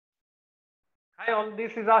Hi all,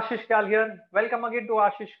 this is Ashish Kyal here. Welcome again to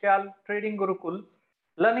Ashish Kyal Trading Gurukul,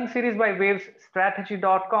 learning series by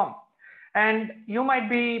wavesstrategy.com. And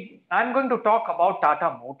I'm going to talk about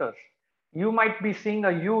Tata Motors. You might be seeing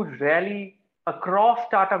a huge rally across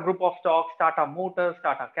Tata group of stocks, Tata Motors,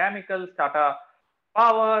 Tata Chemicals, Tata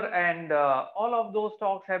Power, and all of those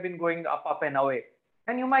stocks have been going up and away.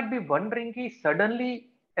 And you might be wondering कि suddenly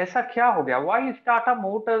ऐसा क्या हो गया? Why is Tata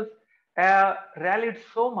Motors rallied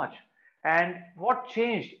so much? And what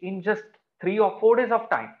changed in just 3 or 4 days of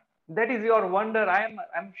time? That is your wonder.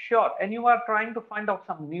 I'm sure. And you are trying to find out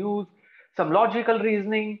some news, some logical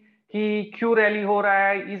reasoning. कि क्यों rally हो रहा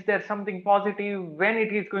है? Is there something positive? When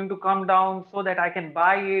it is going to come down so that I can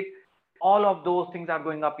buy it? All of those things are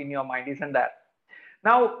going up in your mind, isn't that?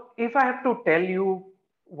 Now, if I have to tell you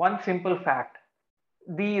one simple fact,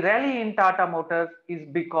 the rally in Tata Motors is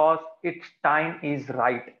because its time is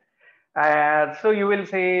right. So you will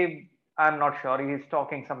say, I'm not sure, he is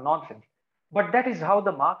talking some nonsense. But that is how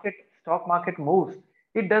the stock market moves.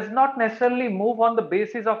 It does not necessarily move on the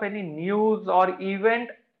basis of any news or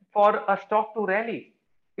event for a stock to rally.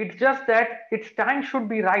 It's just that its time should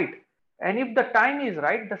be right. And if the time is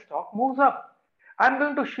right, the stock moves up. I'm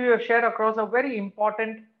going to share across a very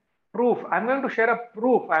important proof. I'm going to share a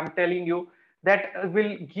proof, I'm telling you, that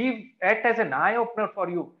will give act as an eye opener for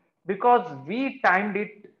you because we timed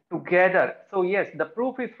it together. So yes, the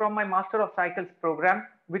proof is from my Master of Cycles program,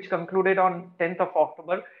 which concluded on 10th of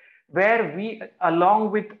October, where we,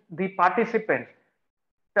 along with the participants,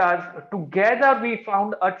 together we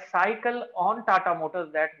found a cycle on Tata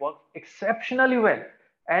Motors that works exceptionally well.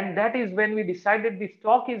 And that is when we decided the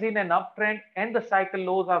stock is in an uptrend and the cycle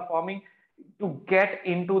lows are forming to get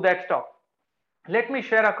into that stock. Let me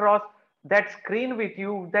share across that screen with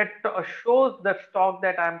you that shows the stock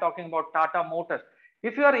that I'm talking about, Tata Motors.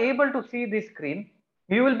 If you are able to see this screen,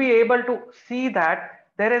 you will be able to see that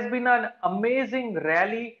there has been an amazing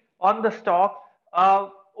rally on the stock.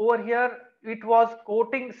 Over here, it was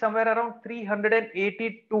quoting somewhere around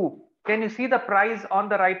 382. Can you see the price on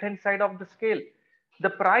the right hand side of the scale? The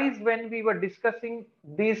price when we were discussing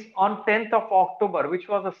this on 10th of October, which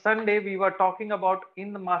was a Sunday, we were talking about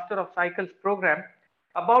in the Master of Cycles program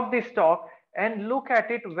about this stock, and look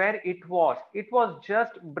at it where it was. It was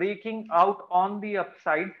just breaking out on the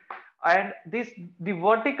upside, and the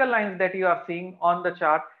vertical lines that you are seeing on the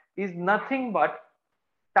chart is nothing but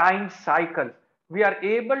time cycles. We are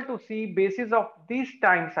able to see basis of these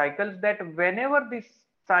time cycles that whenever this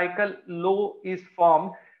cycle low is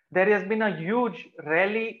formed, there has been a huge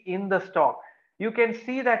rally in the stock. You can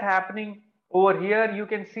see that happening over here. You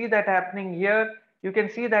can see that happening here. You can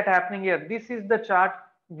see that happening here. This is the chart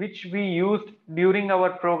which we used during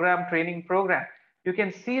our training program. You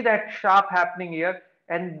can see that sharp happening here.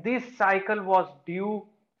 And this cycle was due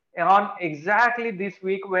on exactly this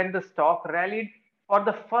week when the stock rallied for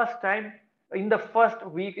the first time in the first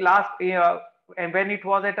week last year, and when it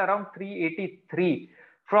was at around 383.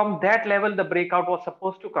 From that level the breakout was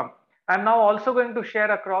supposed to come. I'm now also going to share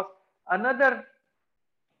across another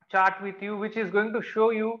chart with you which is going to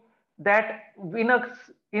show you that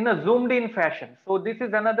in a zoomed in fashion. So this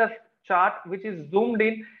is another chart which is zoomed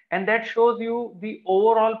in, and that shows you the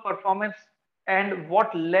overall performance and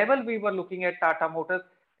what level we were looking at Tata Motors.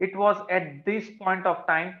 It was at this point of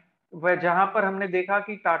time where जहां पर हमने देखा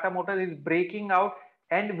कि Tata Motors is breaking out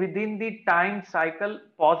and within the time cycle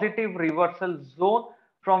positive reversal zone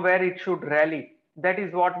from where it should rally. That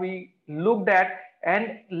is what we looked at.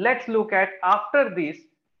 And let's look at after this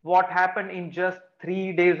what happened in just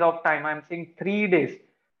 3 days of time. I'm saying 3 days.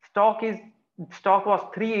 Stock is stock was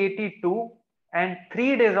 382, and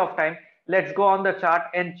 3 days of time. Let's go on the chart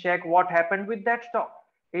and check what happened with that stock.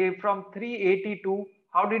 From 382,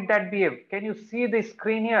 how did that behave? Can you see the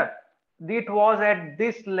screen here? It was at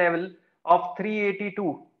this level of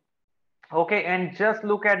 382. Okay, and just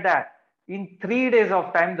look at that. In 3 days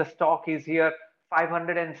of time, the stock is here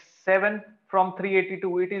 507 from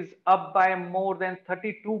 382. It is up by more than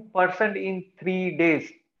 32% in 3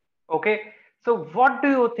 days. Okay, so what do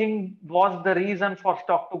you think was the reason for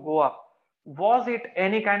stock to go up? Was it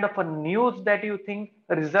any kind of a news that you think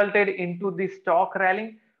resulted into the stock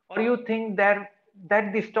rallying, or you think that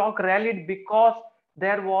the stock rallied because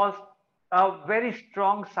there was a very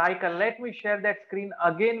strong cycle? Let me share that screen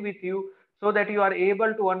again with you so that you are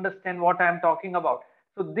able to understand what I am talking about.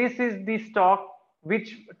 So this is the stock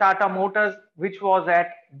which Tata Motors, which was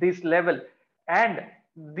at this level, and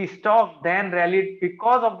the stock then rallied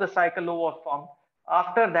because of the cycle low was formed.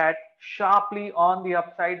 After that, sharply on the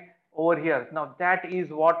upside over here. Now that is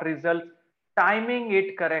what results timing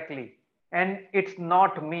it correctly. And it's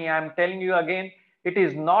not me. I'm telling you again, it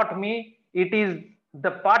is not me. It is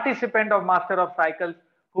the participant of Master of Cycles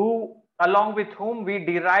who, along with whom we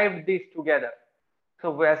derived this together.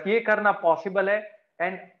 So वैसे ये करना possible है,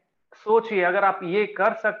 and सोचिए अगर आप ये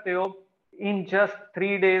कर सकते हो in just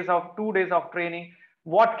 3 days or 2 days of training,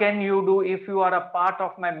 what can you do if you are a part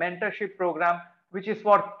of my mentorship program, which is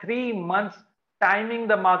for 3 months, timing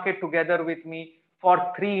the market together with me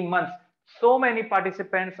for 3 months. So many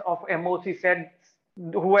participants of MOC said,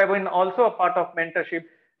 who have been also a part of mentorship,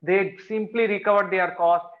 they simply recovered their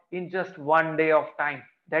cost in just 1 day of time.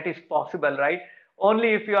 That is possible, right?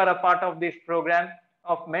 Only if you are a part of this program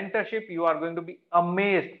of mentorship, you are going to be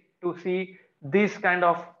amazed to see this kind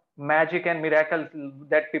of magic and miracles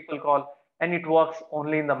that people call, and it works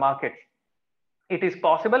only in the markets. It is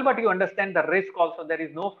possible, but you understand the risk also. There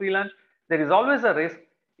is no free lunch. There is always a risk.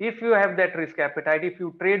 If you have that risk appetite, if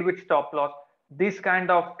you trade with stop loss, this kind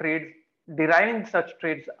of trades, deriving such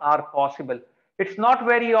trades are possible. It's not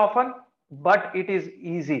very often, but it is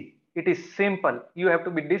easy. It is simple. You have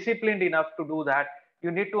to be disciplined enough to do that.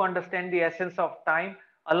 You need to understand the essence of time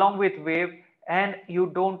along with wave, and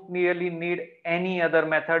you don't really need any other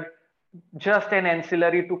method, just an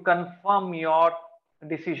ancillary to confirm your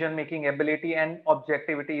decision making ability, and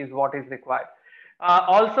objectivity is what is required.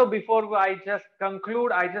 Also, before I just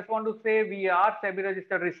conclude, I just want to say we are SEBI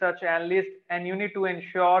registered research analysts, and you need to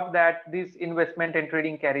ensure that this investment and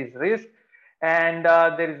trading carries risk, and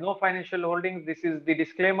there is no financial holdings. This is the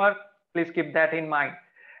disclaimer. Please keep that in mind.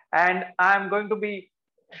 And I'm going to be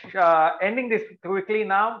ending this quickly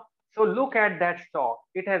now. So look at that stock.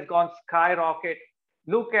 It has gone skyrocket.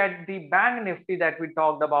 Look at the bank nifty that we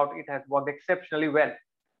talked about. It has worked exceptionally well.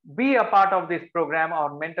 Be a part of this program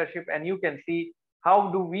or mentorship, and you can see how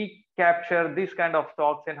do we capture this kind of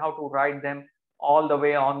stocks and how to ride them all the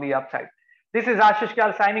way on the upside. This is Ashish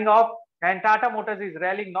Kyal signing off, and Tata Motors is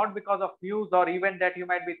rallying not because of news or event that you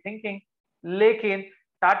might be thinking, लेकिन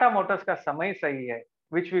Tata Motors का समय सही है,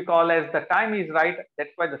 which we call as the time is right.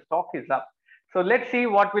 That's why the stock is up. So let's see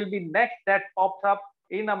what will be next that pops up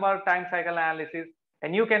in our time cycle analysis,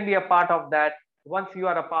 and you can be a part of that once you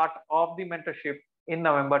are a part of the mentorship in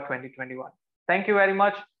November 2021. Thank you very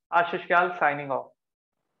much. Ashish Kyal signing off.